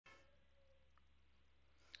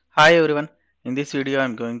Hi everyone. In this video,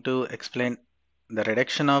 I'm going to explain the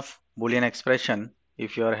reduction of Boolean expression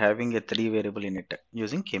if you are having a three variable in it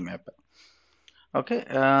using K-map. Okay,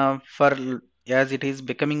 as it is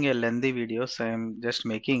becoming a lengthy video, so I'm just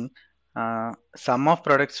making sum of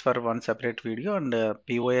products for one separate video and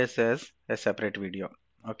POS as a separate video.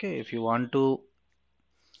 Okay, if you want to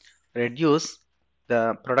reduce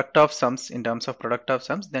the product of sums in terms of product of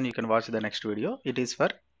sums, then you can watch the next video. It is for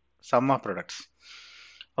sum of products.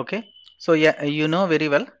 Okay, so yeah, you know very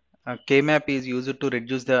well, K-map is used to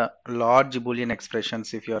reduce the large Boolean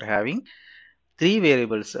expressions if you are having three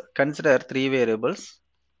variables. Consider three variables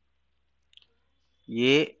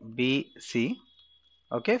A, B, C.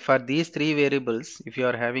 Okay, for these three variables, if you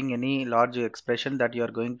are having any large expression that you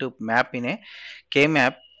are going to map in a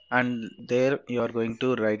K-map, and there you are going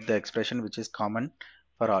to write the expression which is common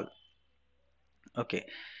for all. Okay,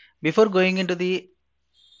 before going into the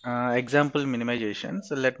example minimization,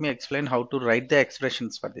 so let me explain how to write the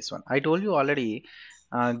expressions for this one. I told you already,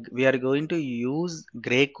 we are going to use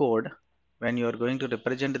gray code when you are going to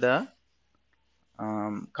represent the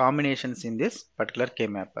combinations in this particular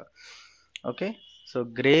K-map. Okay, so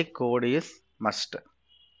gray code is must.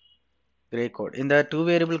 Gray code in the two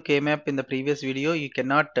variable K-map in the previous video, you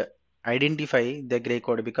cannot identify the gray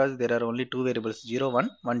code because there are only two variables 0 1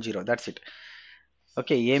 1 0. That's it.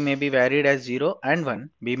 Okay, A may be varied as 0 and 1,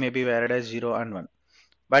 B may be varied as 0 and 1.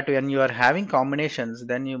 But when you are having combinations,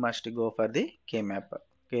 then you must go for the K-map,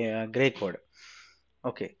 gray code.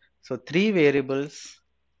 Okay, so three variables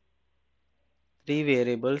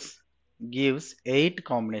gives 8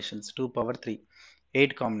 combinations, 2 power 3,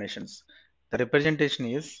 8 combinations. The representation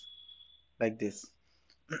is like this.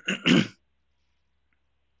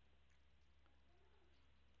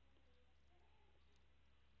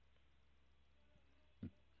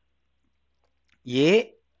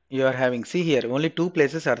 A, you are having, see here, only two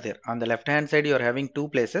places are there. On the left hand side, you are having two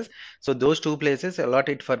places. So those two places allot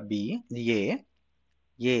it for B,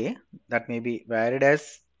 A, that may be varied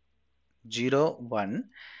as 0, 1,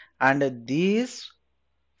 and these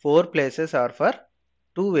four places are for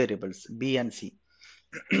two variables B and C.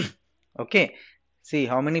 Okay, see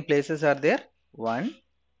how many places are there? 1,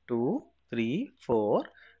 2, 3, 4,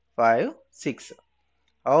 5, 6.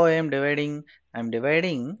 How I am dividing? I am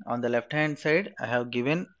dividing on the left hand side. I have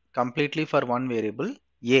given completely for one variable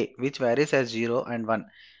A, which varies as 0 and 1.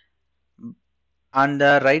 On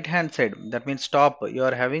the right hand side, that means top, you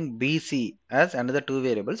are having BC as another two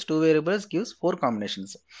variables. Two variables gives four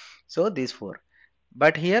combinations. So these four.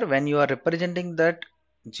 But here when you are representing that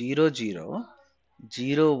 0 0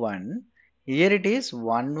 0 1, here it is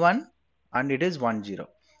 1 1 and it is 1 0.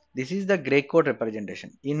 This is the gray code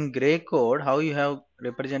representation. In gray code, how you have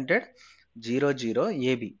represented 0 0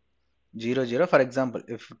 AB 0 0. For example,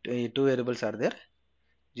 if two variables are there,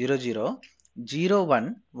 0 0 0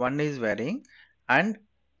 1, 1 is varying, and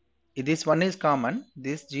this one is common,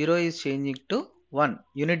 this 0 is changing to 1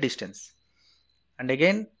 unit distance, and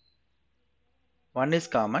again 1 is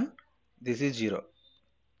common, this is 0.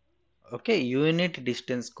 Okay, unit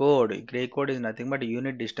distance code, gray code is nothing but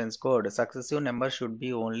unit distance code. Successive number should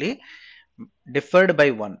be only differed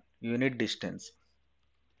by 1 unit distance.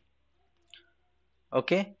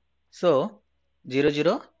 Okay, so 0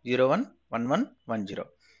 0 0 1 1 1 1 0.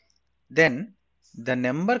 Then the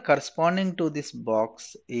number corresponding to this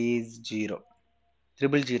box is 0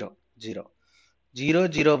 0 0 0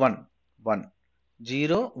 0 0 1 1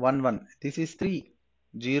 0 1 1, this is 3.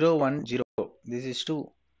 0 1 0, this is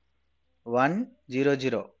 2. 1 0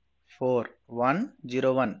 0 4, 1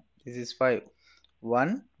 0 1, this is 5.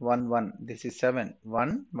 1 1 1, this is 7.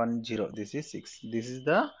 1 1 0, this is 6. This is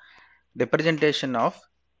the representation of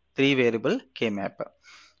three variable K map.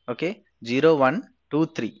 Okay, 0 1 2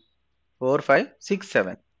 3 4 5 6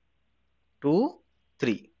 7 2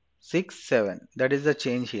 3 6 7, that is the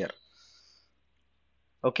change here.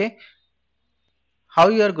 Okay, how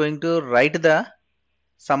you are going to write the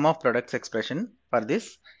sum of products expression for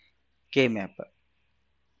this K map?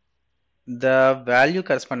 The value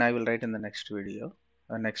correspond I will write in the next video,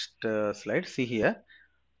 next slide. See here.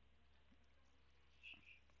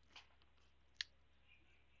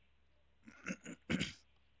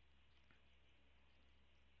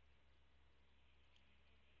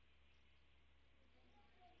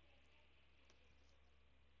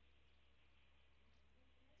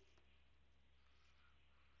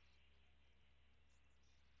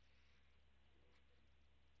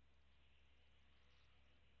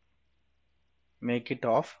 Make it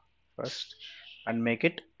off first and make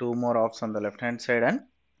it two more offs on the left hand side and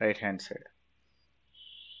right hand side.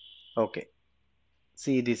 Okay,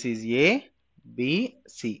 see, this is A, B,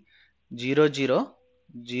 C. 0 0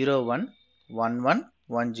 0 1 1 1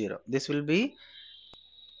 1 0. This will be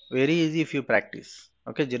very easy if you practice.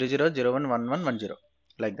 Okay, 0 0 0 1 1 1 1 0,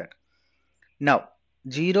 like that. Now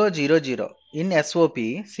 0 0 0 in SOP.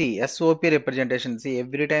 See, SOP representation. See,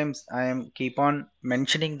 every time I am keep on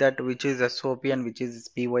mentioning that which is SOP and which is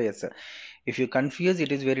PYS. If you confuse,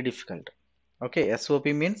 it is very difficult. Okay, SOP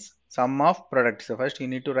means sum of products. So first you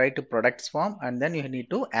need to write a products form and then you need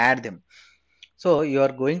to add them. So you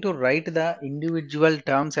are going to write the individual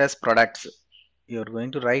terms as products. You are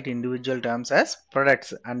going to write individual terms as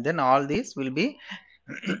products and then all these will be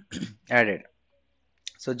added.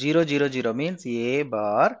 So 0 0 0 means A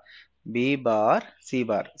bar, B bar, C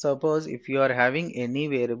bar. Suppose if you are having any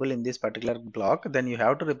variable in this particular block, then you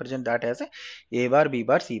have to represent that as A bar, B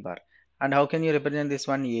bar, C bar. And how can you represent this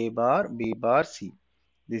one? A bar, B bar, C.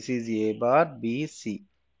 This is A bar, B, C.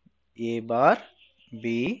 A bar,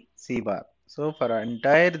 B, C bar. So for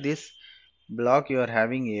entire this block you are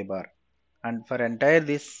having A bar, and for entire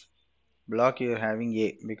this block you are having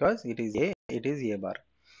A, because it is A, it is A bar.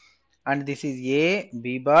 And this is A,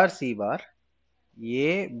 B bar, C bar,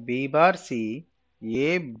 A, B bar, C,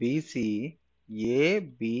 A, B, C, A,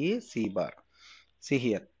 B, C bar. See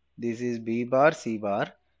here, this is B bar, C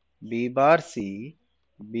bar, B bar, C,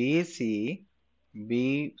 B, C,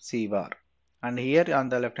 B, C bar. And here on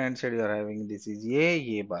the left hand side you are having this is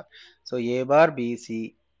A bar. So A bar, B,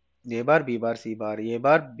 C, A bar, B bar, C bar, A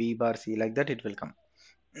bar, B bar, C, like that it will come.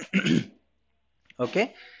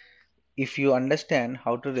 Okay, if you understand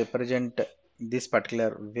how to represent this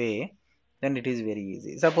particular way, then it is very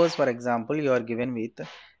easy. Suppose for example you are given with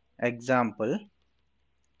a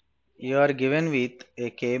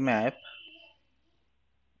K map,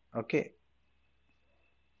 okay,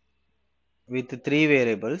 with three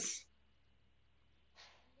variables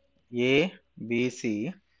A, B,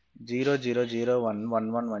 C, 0 0 0 1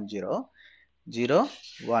 1 1 1 0 0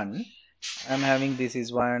 1. I'm having this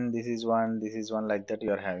is 1, this is 1, this is 1, like that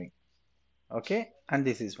you are having. Okay, and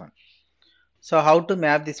this is 1. So how to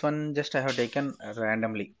map this one? Just I have taken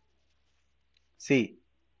randomly. See,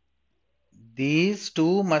 these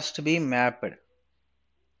two must be mapped.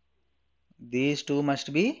 These two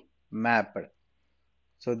must be mapped.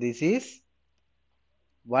 So this is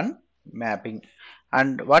one mapping.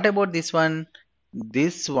 And what about this one?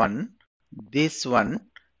 This one, this one,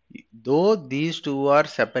 though these two are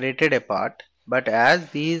separated apart, but as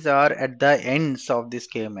these are at the ends of this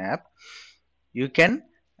K map, you can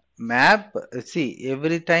map. See,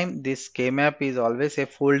 every time this K map is always a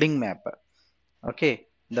folding map. Okay,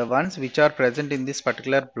 the ones which are present in this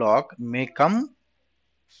particular block may come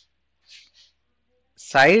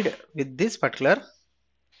side with this particular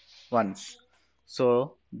ones.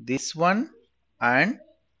 So this one and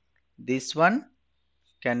this one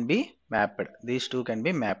can be mapped. These two can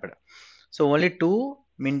be mapped. So only two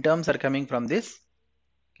minterms are coming from this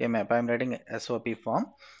K map. I am writing SOP form.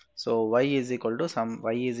 So y is equal to some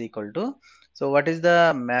y is equal to. So what is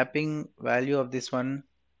the mapping value of this one?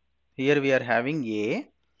 Here we are having A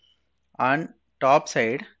on top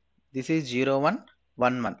side. This is 0 1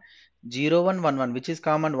 1 1. 0 1 1 1, which is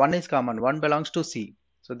common. 1 is common. 1 belongs to C.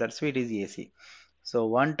 So that's why it is AC. So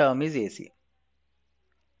one term is AC.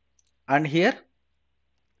 And here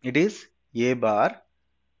it is A bar.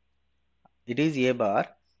 It is A bar.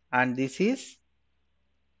 And this is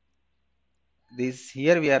this.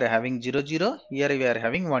 Here we are having 0 0. Here we are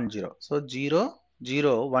having 1 0. So 0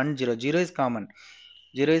 0 1 0. 0 is common.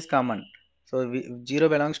 0 is common. So 0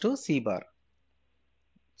 belongs to C bar.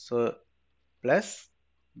 So plus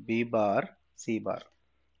B bar C bar.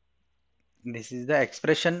 This is the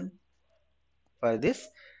expression for this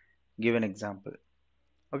given example.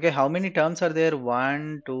 Okay, how many terms are there?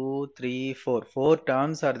 1, 2, 3, 4. 4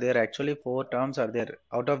 terms are there. Actually, 4 terms are there.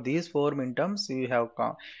 Out of these 4 minterms, you have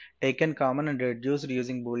taken common and reduced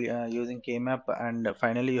using using K-map, and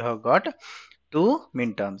finally you have got 2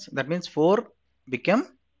 minterms. That means 4 become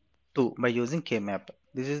 2 by using K-map.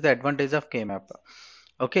 This is the advantage of K-map.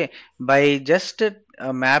 Okay, by just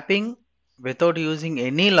mapping without using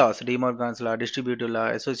any laws, De Morgan's law, distributive law,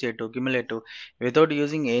 associative, cumulative, without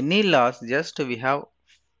using any laws, just we have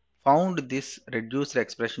found this reduced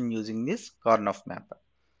expression using this Karnaugh map.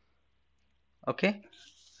 Okay,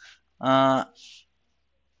 uh,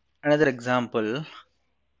 another example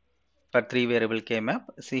for three variable K map.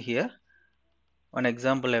 See here, one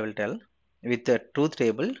example I will tell with a truth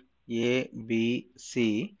table A, B,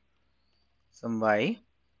 C, some Y.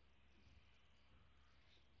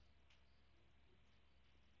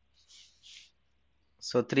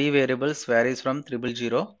 So three variables varies from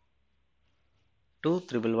 000 to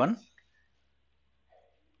 111.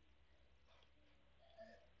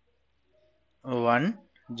 1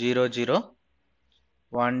 0 0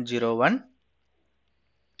 1 0 1,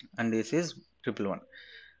 and this is triple 1.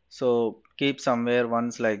 So keep somewhere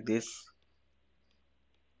ones like this.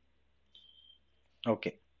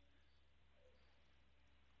 Okay.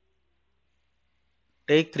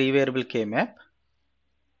 Take three variable K map.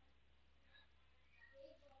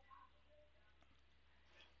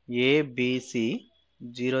 A B C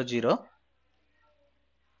 0 0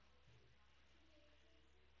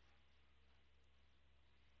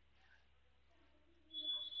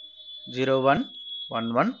 0 1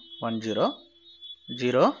 1 1 1 0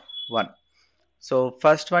 0 1. So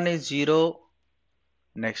first one is 0,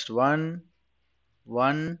 next 1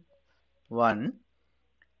 1 1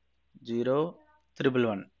 0 triple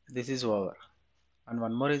 1. This is over. And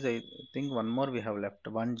one more is, I think one more we have left,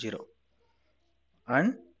 1 0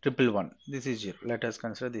 and triple 1. This is 0. Let us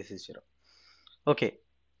consider this is 0. Okay.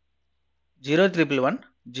 0 triple 1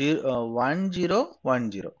 0 1 0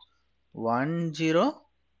 1 0 1 0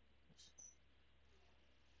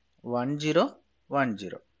 1 0 1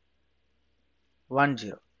 0 1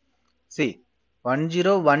 0. See, 1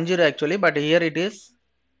 0 1 0 actually, but here it is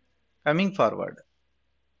coming forward.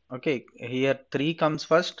 Okay, here 3 comes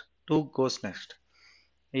first, 2 goes next.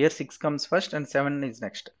 Here 6 comes first and 7 is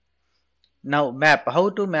next. Now map. How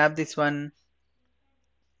to map this one?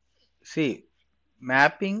 See,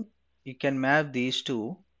 mapping, you can map these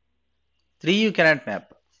two. 3 you cannot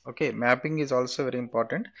map. Okay, mapping is also very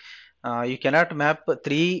important. You cannot map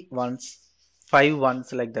 3 ones, 5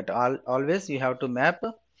 ones like that. Always you have to map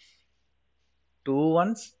 2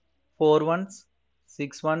 ones, 4 ones,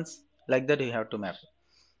 6 ones, like that you have to map.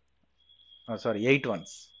 Oh, sorry, 8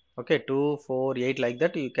 ones. Okay, 2, 4, 8, like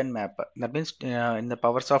that you can map. That means in the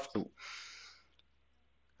powers of 2.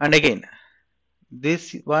 And again,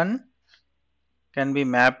 this one can be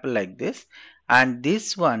mapped like this, and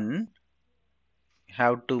this one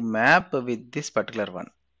have to map with this particular one.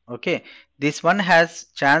 Okay, this one has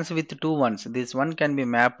chance with 2 ones. This one can be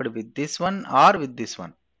mapped with this one or with this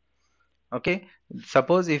one. Okay,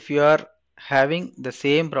 suppose if you are having the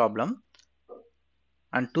same problem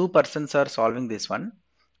and two persons are solving this one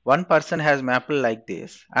person has mapped like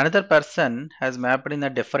this, another person has mapped in a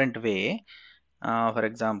different way. For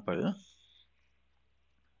example,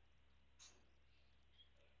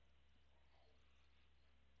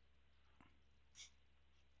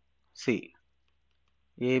 see,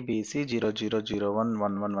 A B C 0 0 0 1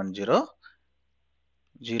 1 1 1 0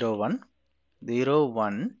 0 1 0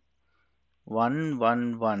 1 1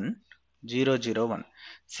 1 1 0 0 1.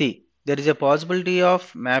 See, there is a possibility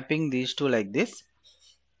of mapping these two like this,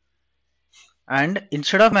 and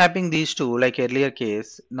instead of mapping these two like earlier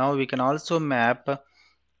case, now we can also map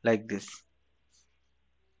like this.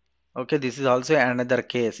 Okay, this is also another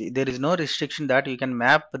case. There is no restriction that you can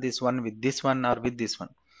map this one with this one or with this one.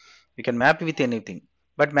 You can map with anything,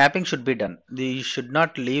 but mapping should be done. You should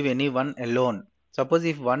not leave any one alone. Suppose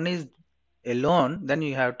if one is alone, then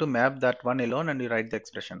you have to map that one alone and you write the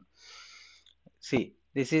expression. See,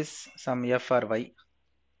 this is some f or y.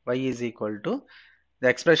 Y is equal to the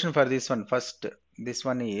expression for this one. First, this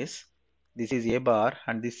one is, this is a bar,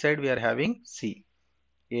 and this side we are having c.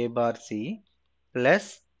 A bar c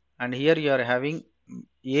plus, and here you are having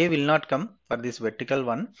a will not come for this vertical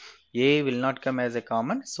one. A will not come as a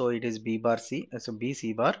common, so it is b bar c. So b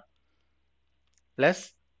c bar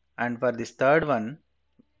plus, and for this third one,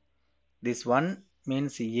 this one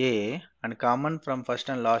means a, and common from first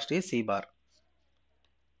and last is c bar.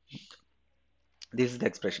 This is the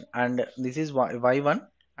expression, and this is y1.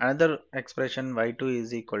 Another expression y2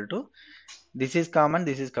 is equal to, this is common,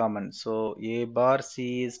 this is common, so a bar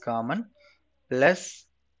c is common plus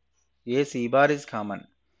a c bar is common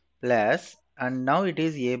plus, and now it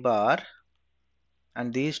is a bar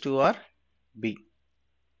and these two are b.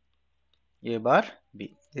 A bar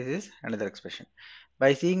b. This is another expression.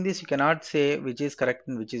 By seeing this, you cannot say which is correct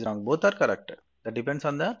and which is wrong. Both are correct. That depends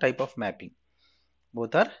on the type of mapping.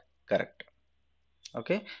 Both are correct.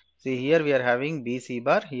 Okay. See, here we are having b c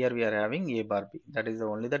bar. Here we are having a bar b. That is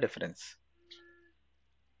only the difference.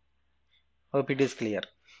 Hope it is clear.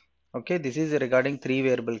 Okay. This is regarding three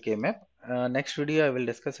variable K map. Next video I will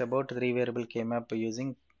discuss about three variable K map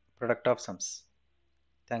using product of sums.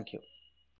 Thank you.